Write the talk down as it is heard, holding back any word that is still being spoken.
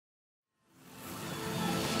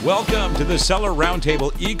Welcome to the Seller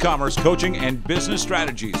Roundtable e-commerce coaching and business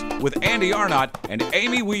strategies with Andy Arnott and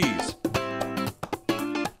Amy Wees.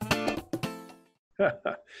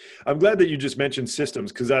 I'm glad that you just mentioned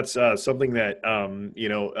systems, because that's something that,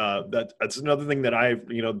 that's another thing that I've,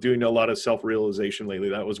 doing a lot of self-realization lately.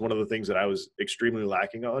 That was one of the things that I was extremely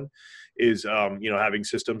lacking on is, having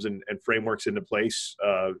systems and frameworks into place,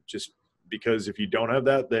 just because if you don't have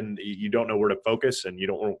that, then you don't know where to focus and you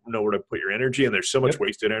don't know where to put your energy. And there's so much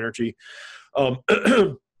wasted energy.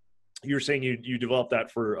 You're saying you develop that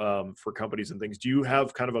for companies and things. Do you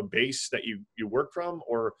have kind of a base that you work from,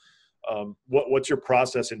 or what's your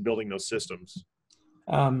process in building those systems?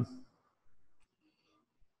 I'm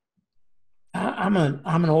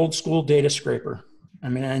an old school data scraper. I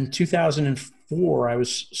mean, in 2004, I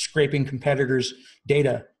was scraping competitors'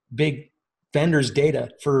 data, big vendors' data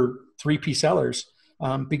for 3P sellers,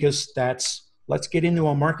 because let's get into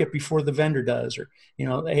a market before the vendor does, or,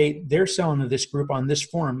 hey, they're selling to this group on this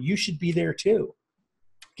forum. You should be there too.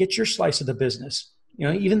 Get your slice of the business.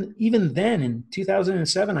 Even then in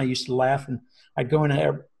 2007, I used to laugh, and I'd go in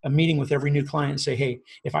a meeting with every new client and say, hey,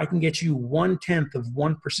 if I can get you 1/10 of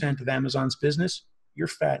 1% of Amazon's business, you're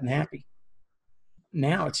fat and happy.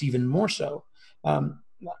 Now it's even more so.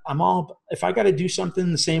 If I got to do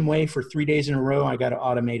something the same way for 3 days in a row, I got to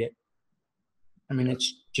automate it. I mean,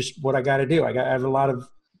 it's just what I got to do. I have a lot of,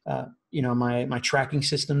 my tracking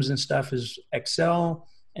systems and stuff is Excel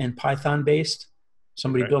and Python based.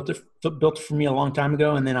 Somebody built it for me a long time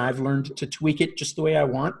ago, and then I've learned to tweak it just the way I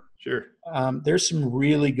want. Sure. There's some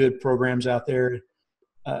really good programs out there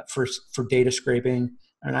for data scraping,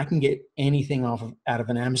 and I can get anything out of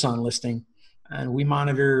an Amazon listing. And we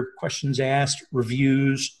monitor questions asked,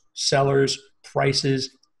 reviews, sellers,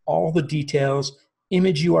 prices, all the details,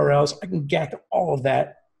 image URLs. I can get all of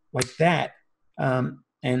that like that.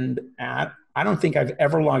 And I don't think I've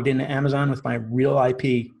ever logged into Amazon with my real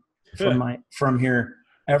IP from here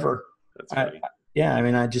ever. That's funny.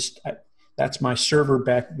 That's my server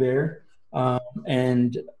back there.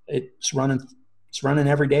 And it's running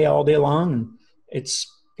every day, all day long. And it's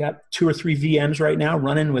got 2 or 3 VMs right now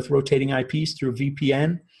running with rotating IPs through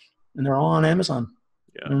VPN, and they're all on Amazon.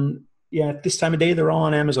 Yeah. At this time of day, they're all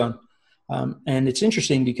on Amazon. And it's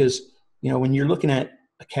interesting because, when you're looking at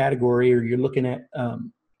a category or you're looking at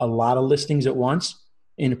a lot of listings at once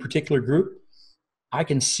in a particular group, I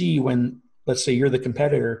can see when, let's say you're the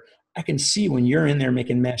competitor, I can see when you're in there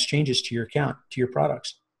making mass changes to your account, to your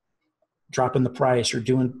products, dropping the price or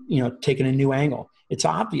doing, taking a new angle. It's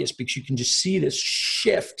obvious because you can just see this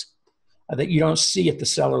shift that you don't see at the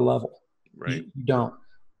seller level. Right. You don't,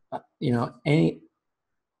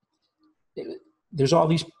 there's all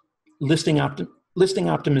these listing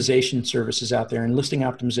optimization services out there and listing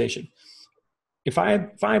optimization. If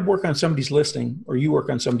I work on somebody's listing, or you work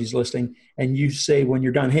on somebody's listing, and you say when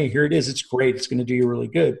you're done, hey, here it is, it's great, it's going to do you really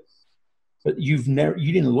good, but you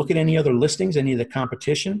didn't look at any other listings, any of the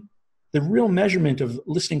competition. The real measurement of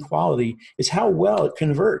listing quality is how well it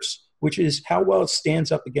converts, which is how well it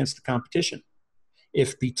stands up against the competition.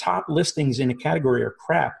 If the top listings in a category are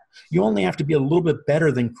crap, you only have to be a little bit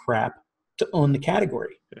better than crap to own the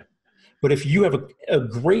category. Yeah. But if you have a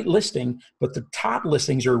great listing, but the top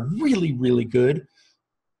listings are really, really good,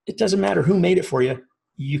 it doesn't matter who made it for you,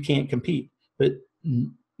 you can't compete. But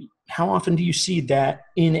how often do you see that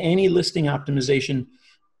in any listing optimization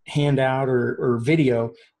handout or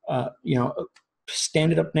video,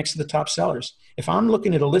 stand it up next to the top sellers? If I'm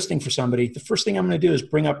looking at a listing for somebody, the first thing I'm going to do is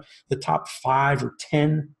bring up the top 5 or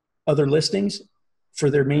 10 other listings for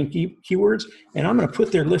their main keywords, and I'm going to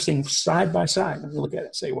put their listing side by side. I'm going to look at it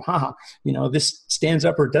and say, wow, this stands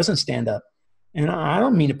up or doesn't stand up. And I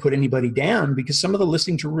don't mean to put anybody down, because some of the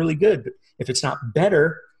listings are really good, but if it's not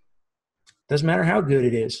better, doesn't matter how good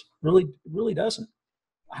it is. Really, really doesn't.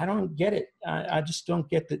 I don't get it. I just don't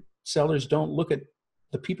get that sellers don't look at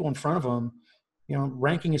the people in front of them.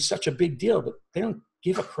 Ranking is such a big deal, but they don't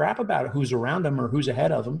give a crap about it, who's around them or who's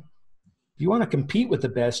ahead of them. If you want to compete with the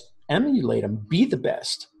best, emulate them, be the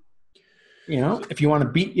best. If you want to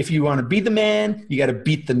be the man, you got to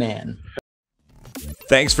beat the man.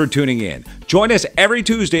 Thanks for tuning in. Join us every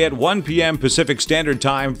Tuesday at 1 p.m. Pacific Standard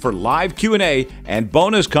Time for live Q&A and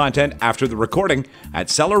bonus content after the recording at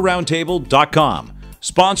sellerroundtable.com.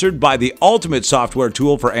 Sponsored by the ultimate software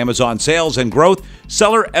tool for Amazon sales and growth,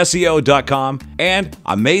 sellerseo.com and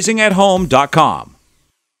amazingathome.com.